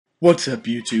What's up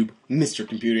YouTube? Mr.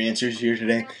 Computer Answers here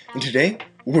today, and today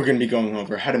we're going to be going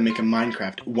over how to make a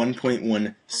Minecraft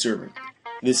 1.1 server.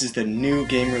 This is the new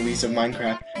game release of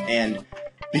Minecraft, and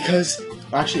because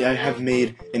actually I have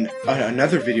made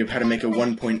another video of how to make a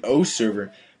 1.0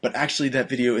 server, but actually that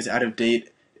video is out of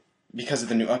date because of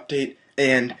the new update,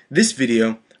 and this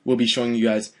video will be showing you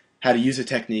guys how to use a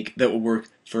technique that will work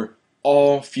for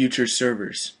all future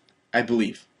servers, I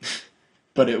believe.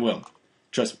 But it will.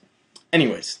 Trust me.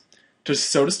 Anyways, to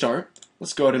start,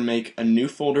 let's go ahead and make a new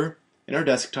folder in our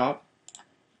desktop,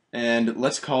 and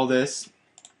let's call this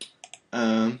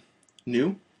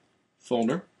new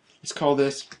folder. Let's call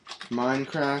this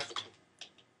Minecraft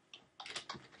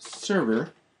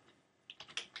server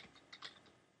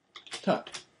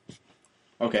tut.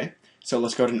 Okay, so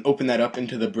let's go ahead and open that up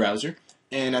into the browser,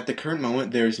 and at the current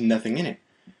moment there's nothing in it.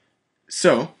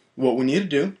 So what we need to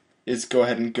do is go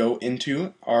ahead and go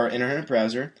into our internet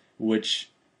browser, which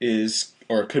is,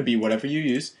 or it could be whatever you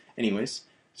use. Anyways,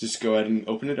 just go ahead and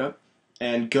open it up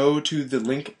and go to the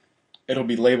link. It'll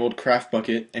be labeled Craft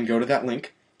Bucket, and go to that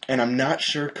link. And I'm not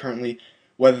sure currently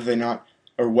whether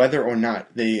or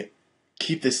not they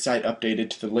keep this site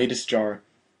updated to the latest jar.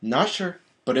 Not sure,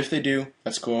 but if they do,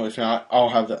 that's cool. If not, I'll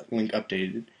have that link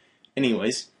updated.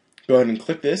 Anyways, go ahead and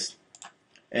click this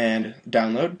and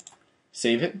download,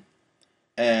 save it,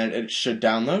 and it should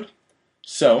download.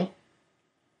 So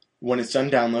when it's done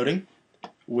downloading,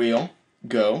 we'll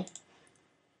go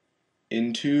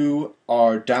into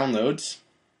our downloads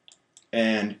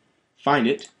and find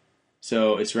it.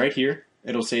 So it's right here.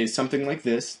 It'll say something like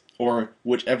this, or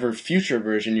whichever future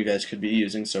version you guys could be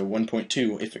using, so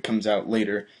 1.2 if it comes out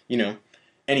later, you know.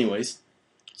 Anyways,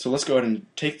 so let's go ahead and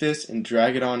take this and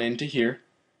drag it on into here,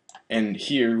 and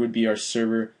here would be our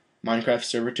server, Minecraft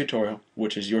server tutorial,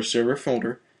 which is your server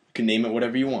folder. You can name it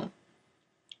whatever you want.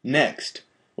 Next,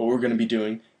 what we're going to be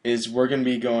doing is we're going to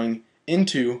be going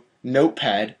into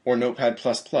Notepad or Notepad++.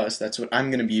 That's what I'm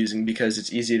going to be using because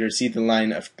it's easier to see the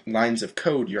lines of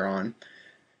code you're on.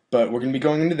 But we're going to be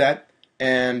going into that,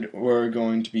 and we're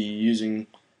going to be using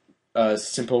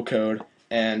simple code.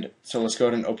 And so let's go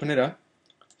ahead and open it up.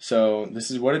 So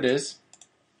this is what it is.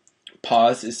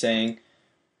 Pause is saying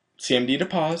CMD to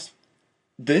pause.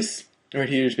 This right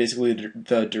here is basically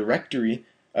the directory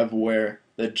of where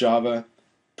the Java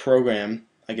program,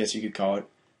 I guess you could call it,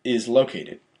 is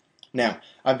located. Now,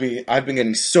 I've been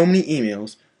getting so many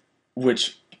emails,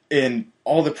 which in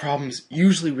all the problems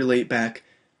usually relate back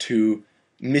to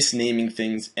misnaming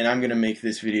things, and I'm going to make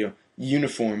this video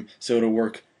uniform so it'll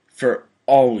work for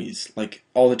always, like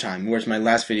all the time, whereas my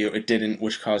last video it didn't,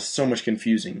 which caused so much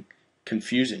confusing.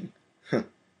 Huh,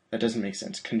 that doesn't make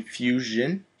sense.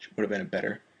 Confusion would have been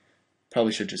better.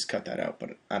 Probably should just cut that out,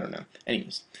 but I don't know.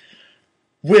 Anyways,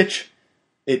 which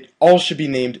it all should be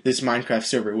named this Minecraft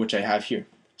server, which I have here.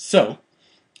 So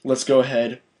let's go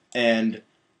ahead and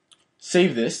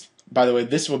save this. By the way,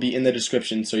 this will be in the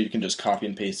description, so you can just copy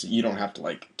and paste it. You don't have to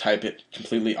like type it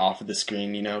completely off of the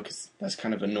screen, you know, because that's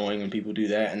kind of annoying when people do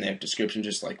that and they have description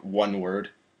just like one word.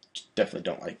 Definitely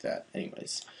don't like that.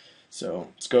 Anyways, so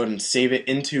let's go ahead and save it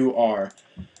into our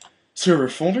server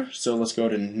folder. So let's go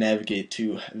ahead and navigate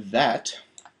to that.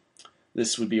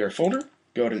 This would be our folder.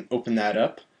 Go ahead and open that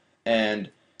up,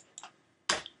 and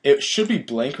it should be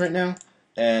blank right now,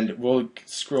 and we'll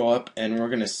scroll up and we're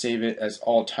going to save it as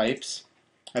all types.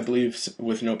 I believe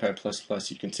with Notepad++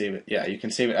 you can save it. Yeah, you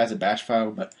can save it as a batch file,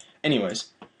 but anyways,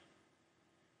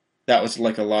 that was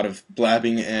like a lot of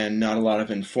blabbing and not a lot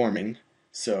of informing.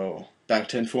 So back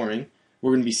to informing.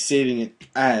 We're going to be saving it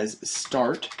as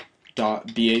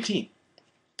start.bat.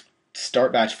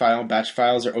 Start batch file. Batch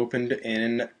files are opened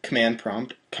in command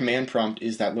prompt. Command prompt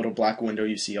is that little black window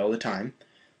you see all the time.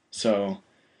 So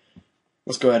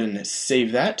let's go ahead and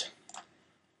save that.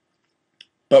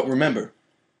 But remember,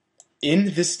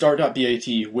 in this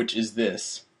start.bat, which is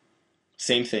this,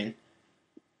 same thing,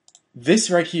 this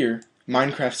right here,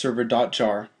 Minecraft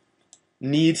server.jar,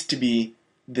 needs to be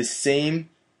the same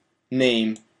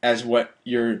name as what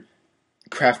your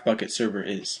Craft Bucket server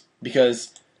is,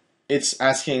 because it's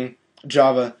asking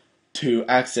Java to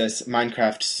access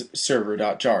Minecraft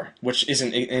server.jar, which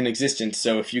isn't in existence.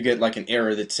 So if you get like an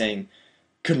error that's saying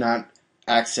could not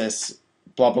access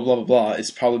blah blah blah blah blah, it's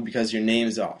probably because your name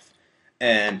is off.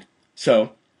 And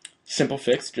so simple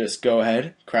fix, just go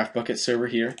ahead, Craft Bucket server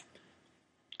here,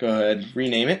 go ahead,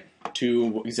 rename it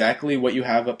to exactly what you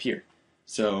have up here.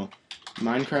 So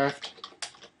Minecraft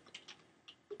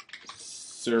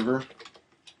server,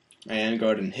 and go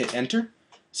ahead and hit enter.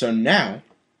 So now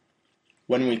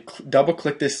when we double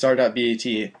click this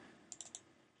start.bat,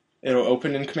 it'll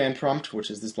open in command prompt,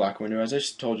 which is this black window as I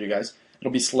just told you guys,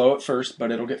 It'll be slow at first,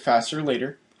 but it'll get faster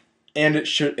later. And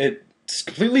it's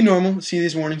completely normal. See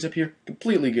these warnings up here?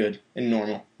 Completely good and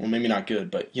normal. Well, maybe not good,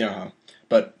 but you know how.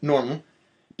 But normal,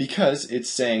 because it's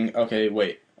saying, okay,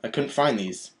 wait, I couldn't find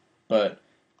these, but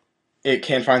it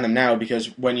can find them now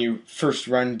because when you first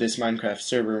run this Minecraft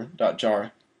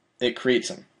server.jar, it creates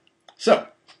them. So,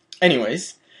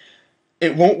 anyways,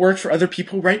 it won't work for other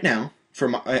people right now.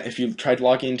 If you tried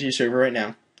logging into your server right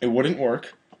now, it wouldn't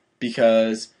work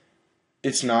because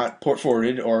it's not port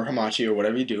forwarded or Hamachi or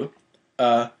whatever you do.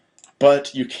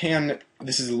 But you can,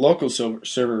 this is a local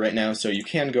server right now, so you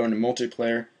can go into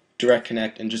multiplayer, direct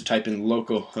connect, and just type in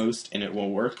localhost and it will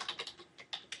work.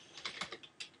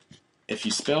 If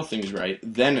you spell things right,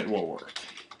 then it will work.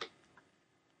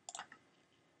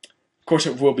 Of course,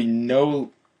 it will be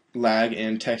no lag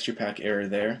and texture pack error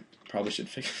there. Probably should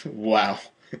fix it. Wow.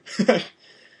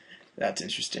 That's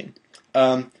interesting.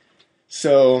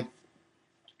 So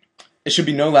it should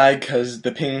be no lag because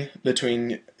the ping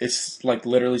between, it's like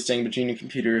literally staying between your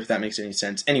computer, if that makes any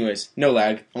sense. Anyways, no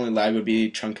lag. Only lag would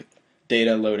be chunk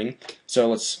data loading. So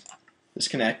let's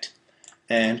disconnect.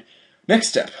 And next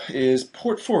step is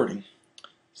port forwarding.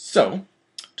 So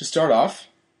to start off,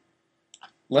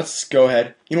 let's go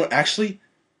ahead. You know what? Actually,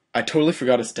 I totally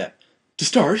forgot a step. To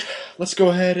start, let's go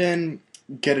ahead and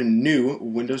get a new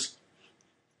Windows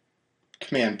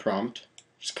command prompt.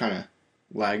 Just kind of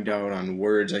lagged out on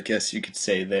words, I guess you could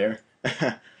say there.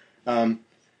 And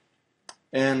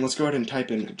let's go ahead and type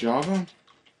in Java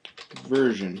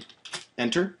version,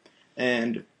 enter,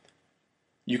 and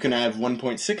you can have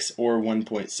 1.6 or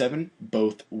 1.7.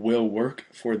 Both will work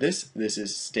for this. This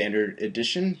is standard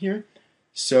edition here.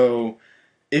 So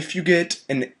if you get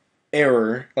an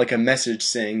error, like a message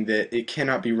saying that it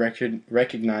cannot be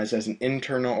recognized as an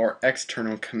internal or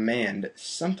external command,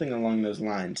 something along those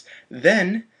lines,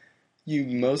 then you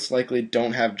most likely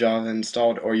don't have Java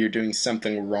installed or you're doing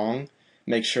something wrong.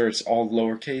 Make sure it's all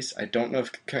lowercase. I don't know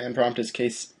if command prompt is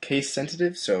case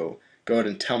sensitive, so go ahead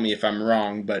and tell me if I'm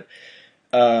wrong, but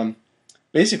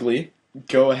basically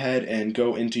go ahead and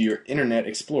go into your Internet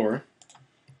Explorer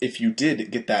if you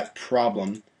did get that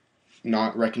problem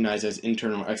not recognized as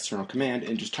internal or external command,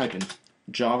 and just type in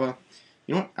Java.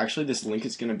 You know what? Actually, this link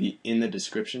is going to be in the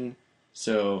description,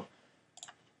 so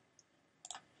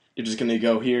you're just going to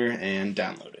go here and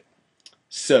download it.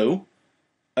 So,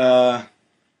 it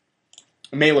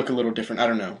may look a little different. I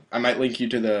don't know. I might link you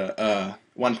to the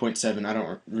 1.7. I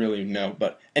don't really know.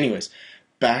 But anyways,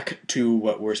 back to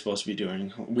what we're supposed to be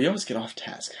doing. We always get off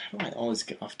task. How do I always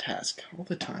get off task? All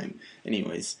the time.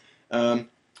 Anyways,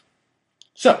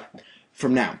 so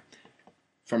from now,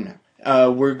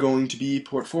 we're going to be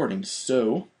port forwarding.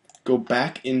 So go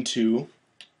back into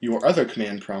your other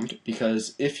command prompt,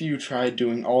 because if you try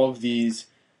doing all of these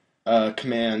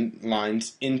command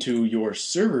lines into your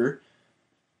server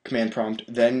command prompt,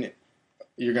 then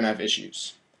you're going to have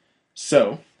issues.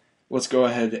 So let's go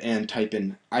ahead and type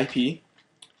in IP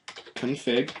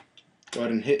config. Go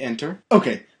ahead and hit enter.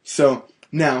 Okay, so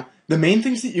now the main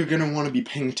things that you're going to want to be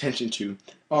paying attention to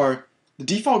are the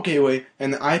default gateway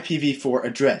and the IPv4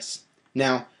 address.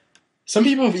 Now, some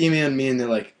people have emailed me and they're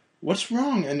like, what's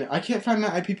wrong? And I can't find my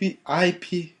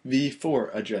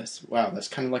IPv4 address. Wow, that's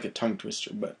kind of like a tongue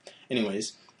twister, but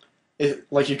anyways,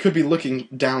 like you could be looking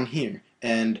down here,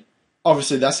 and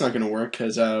obviously that's not going to work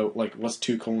because like what's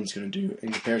 2 colons going to do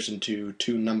in comparison to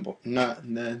 2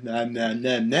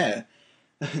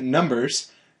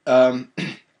 numbers?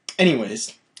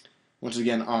 Anyways, once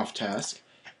again off task.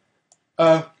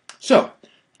 So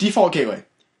default gateway.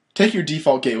 Take your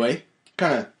default gateway,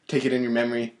 kind of take it in your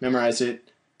memory, memorize it.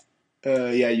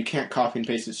 Yeah, you can't copy and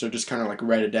paste it, so just kind of like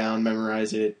write it down,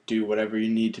 memorize it, do whatever you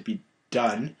need to be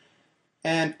done,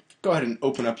 and go ahead and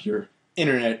open up your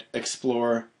Internet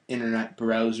Explorer, Internet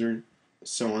Browser,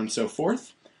 so on and so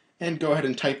forth, and go ahead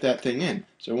and type that thing in.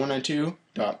 So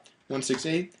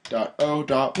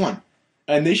 192.168.0.1,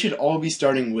 and they should all be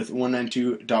starting with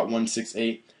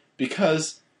 192.168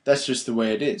 because that's just the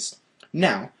way it is.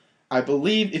 Now, I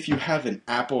believe if you have an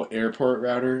Apple Airport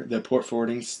router, the port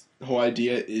forwarding whole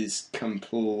idea is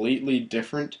completely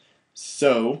different.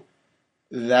 So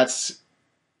that's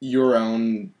your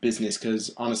own business,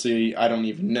 because honestly, I don't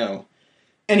even know.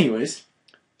 Anyways,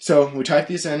 so we type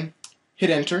these in, hit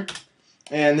enter,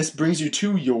 and this brings you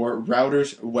to your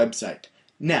router's website.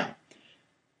 Now,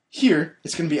 here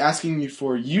it's going to be asking you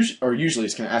for usually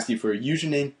it's going to ask you for a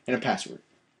username and a password.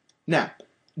 Now,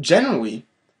 generally,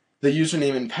 the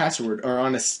username and password are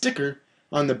on a sticker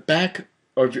on the back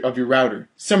of your router,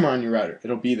 somewhere on your router.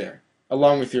 It'll be there,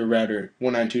 along with your router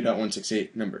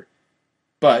 192.168 number.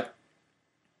 But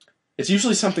It's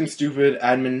usually something stupid,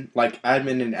 admin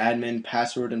and admin,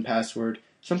 password and password,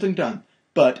 something dumb.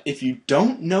 But if you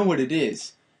don't know what it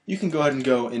is, you can go ahead and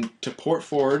go into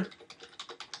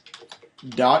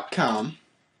portforward.com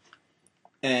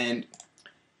and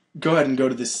go ahead and go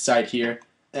to this site here.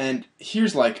 And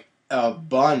here's like a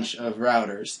bunch of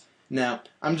routers. Now,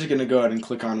 I'm just going to go ahead and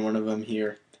click on one of them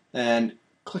here. And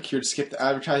click here to skip the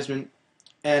advertisement.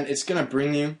 And it's going to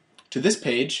bring you to this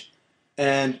page.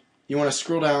 And you want to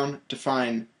scroll down to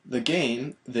find the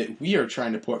game that we are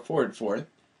trying to port forward for,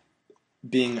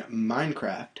 being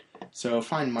Minecraft. So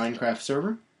find Minecraft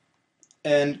server,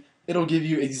 and it'll give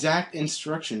you exact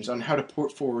instructions on how to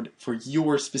port forward for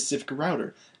your specific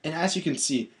router. And as you can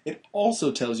see, it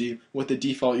also tells you what the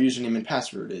default username and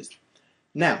password is.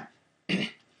 Now,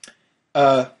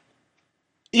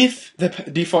 if the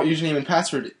default username and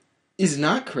password is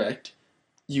not correct,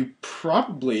 you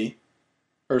probably,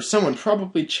 or someone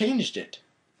probably changed it.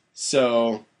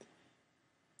 So,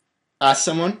 ask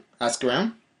someone, ask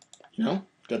around,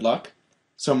 good luck.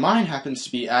 So mine happens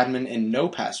to be admin and no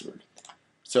password.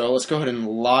 So let's go ahead and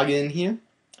log in here.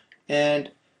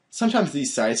 And sometimes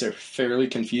these sites are fairly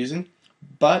confusing,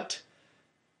 but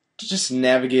to just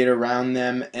navigate around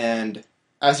them, and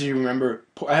as you remember,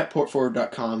 at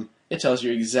portforward.com, it tells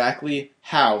you exactly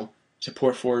how to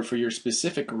port forward for your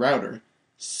specific router.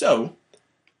 So,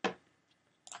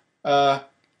 I'll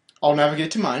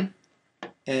navigate to mine,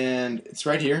 and it's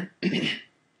right here.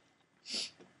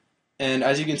 And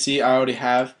as you can see, I already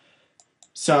have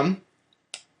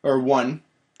one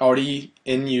already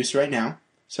in use right now.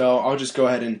 So I'll just go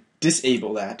ahead and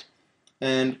disable that,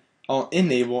 and I'll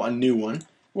enable a new one.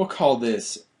 We'll call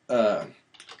this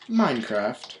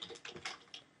Minecraft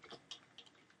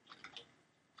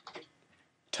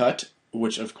Tut,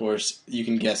 which of course you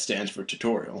can guess stands for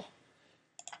tutorial,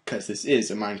 because this is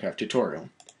a Minecraft tutorial.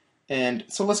 And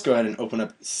so let's go ahead and open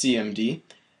up CMD.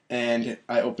 And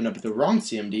I open up the wrong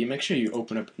CMD. Make sure you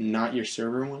open up not your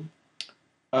server one.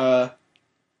 You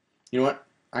know what?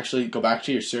 Actually, go back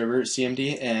to your server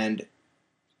CMD, and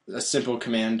a simple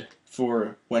command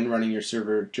for when running your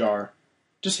server jar.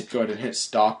 Just go ahead and hit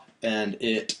stop, and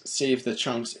it saves the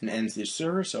chunks and ends the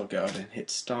server. So I'll go ahead and hit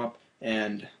stop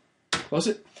and close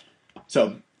it.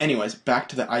 So, anyways, back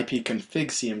to the ipconfig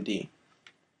CMD.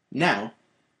 Now,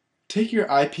 take your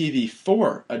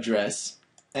IPv4 address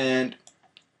and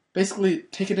basically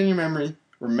take it in your memory,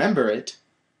 remember it,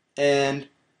 and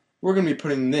we're going to be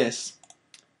putting this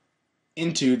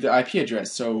into the IP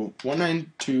address. So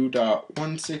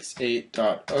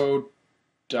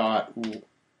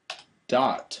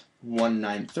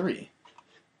 192.168.0.193.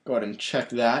 Go ahead and check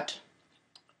that.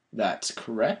 That's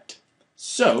correct.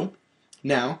 So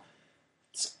now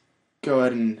let's go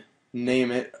ahead and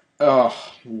name it.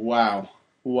 Oh, wow.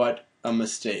 What a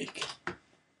mistake.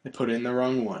 I put in the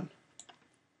wrong one.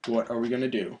 What are we going to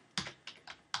do?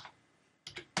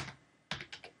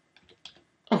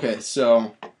 Okay,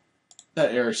 so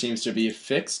that error seems to be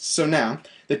fixed. So now,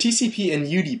 the TCP and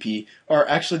UDP are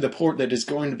actually the port that is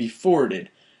going to be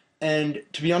forwarded. And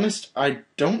to be honest, I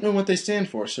don't know what they stand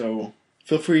for, so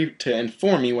feel free to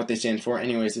inform me what they stand for.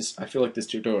 Anyways, I feel like this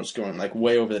tutorial is going like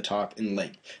way over the top in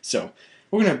length. So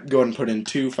we're going to go ahead and put in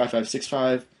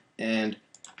 25565 and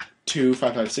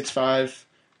 25565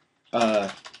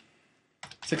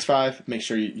 65. Make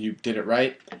sure you did it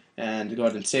right, and go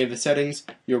ahead and save the settings.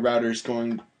 Your router is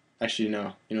going, actually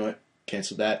no, you know what,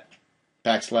 cancel that,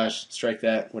 backslash, strike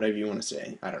that, whatever you want to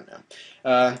say. I don't know.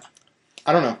 I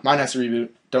don't know. Mine has to reboot.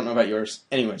 Don't know about yours.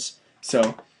 Anyways,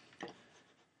 so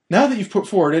now that you've port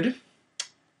forwarded,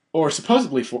 or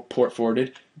supposedly port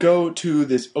forwarded, go to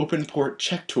this open port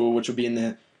check tool, which will be in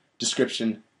the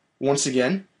description once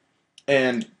again,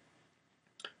 and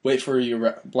wait for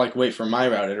my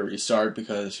router to restart,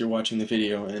 because you're watching the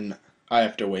video and I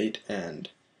have to wait, and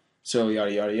so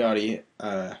yada yada yada.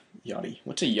 Yachty.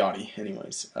 What's a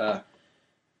yachty?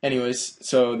 Anyways,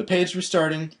 so the page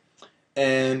restarting,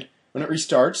 and when it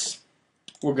restarts,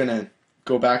 we're gonna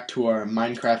go back to our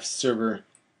Minecraft server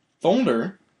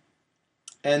folder,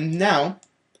 and now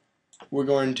we're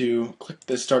going to click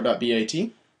the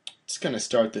start.bat. It's gonna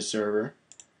start the server,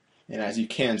 and as you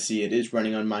can see, it is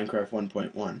running on Minecraft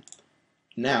 1.1.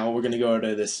 Now we're gonna go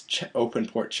to this open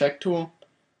port check tool,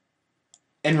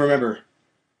 and remember,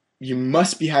 you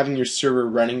must be having your server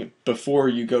running before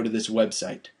you go to this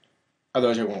website.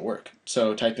 Otherwise it won't work.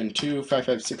 So type in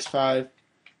 25565,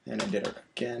 and I did it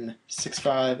again,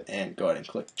 65, and go ahead and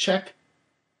click check.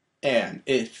 And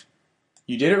if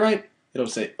you did it right, it'll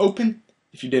say open.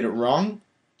 If you did it wrong,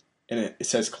 and it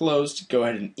says closed, go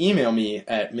ahead and email me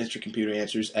at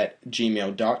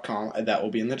mrcomputeranswers@gmail.com. That will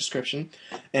be in the description.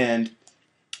 And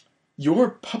your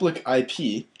public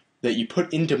IP that you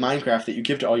put into Minecraft that you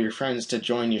give to all your friends to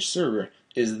join your server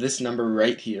is this number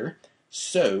right here.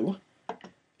 So,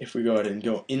 if we go ahead and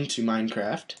go into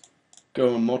Minecraft,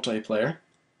 go in multiplayer,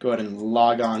 go ahead and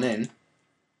log on in,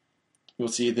 we'll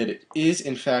see that it is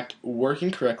in fact working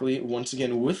correctly. Once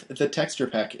again, with the texture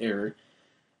pack error,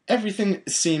 everything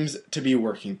seems to be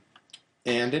working,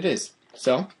 and it is.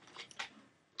 So,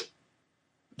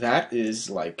 that is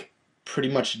like pretty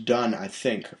much done, I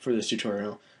think, for this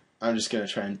tutorial. I'm just going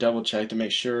to try and double check to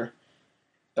make sure.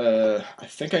 I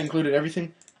think I included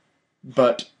everything,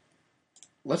 but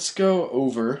let's go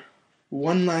over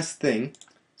one last thing.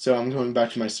 So I'm going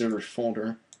back to my server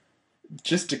folder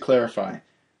just to clarify.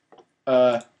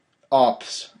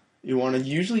 Ops. You want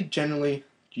to generally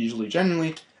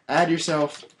add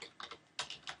yourself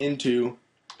into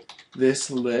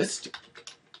this list.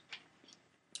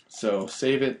 So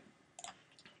save it,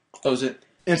 close it,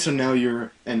 and so now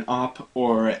you're an op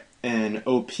or an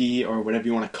OP or whatever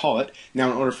you want to call it.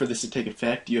 Now in order for this to take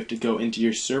effect, you have to go into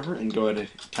your server and go ahead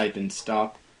and type in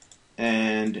stop,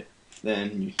 and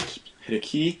then you hit a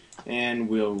key and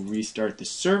we'll restart the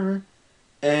server,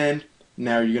 and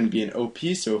now you're going to be an OP.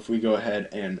 So if we go ahead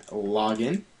and log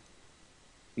in,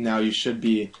 now you should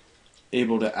be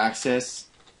able to access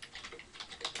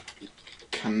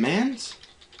commands.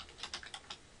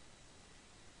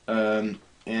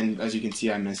 And as you can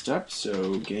see, I messed up.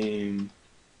 So game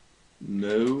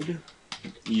mode,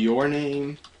 your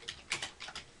name,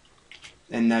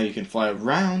 and now you can fly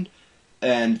around.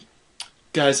 And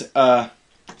guys,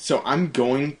 so I'm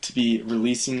going to be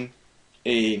releasing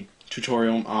a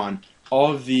tutorial on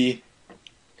all of the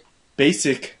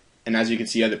basic, and as you can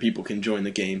see, other people can join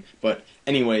the game. But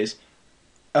anyways,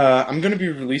 I'm going to be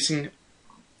releasing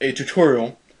a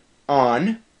tutorial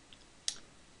on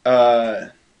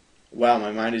wow,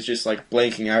 my mind is just like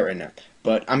blanking out right now.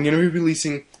 But I'm going to be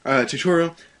releasing a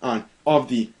tutorial on all of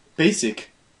the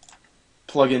basic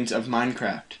plugins of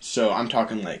Minecraft. So I'm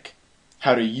talking like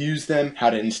how to use them, how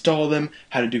to install them,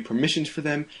 how to do permissions for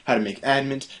them, how to make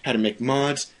admins, how to make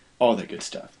mods, all that good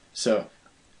stuff. So,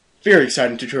 very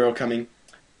exciting tutorial coming.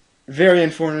 Very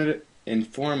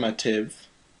informative,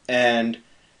 and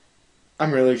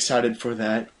I'm really excited for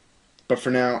that. But for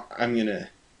now, I'm going to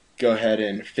go ahead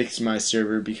and fix my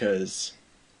server because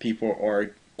people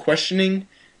are questioning,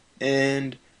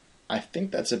 and I think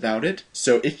that's about it.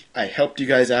 So if I helped you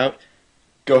guys out,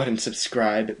 go ahead and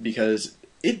subscribe because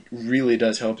it really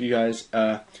does help you guys.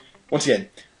 Once again,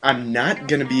 I'm not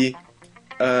going to be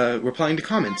replying to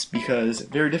comments because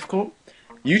very difficult.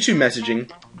 YouTube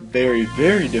messaging, very,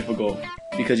 very difficult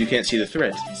because you can't see the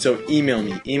threads. So email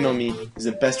me. Email me is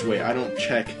the best way. I don't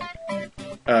check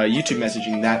YouTube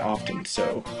messaging that often,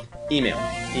 so email.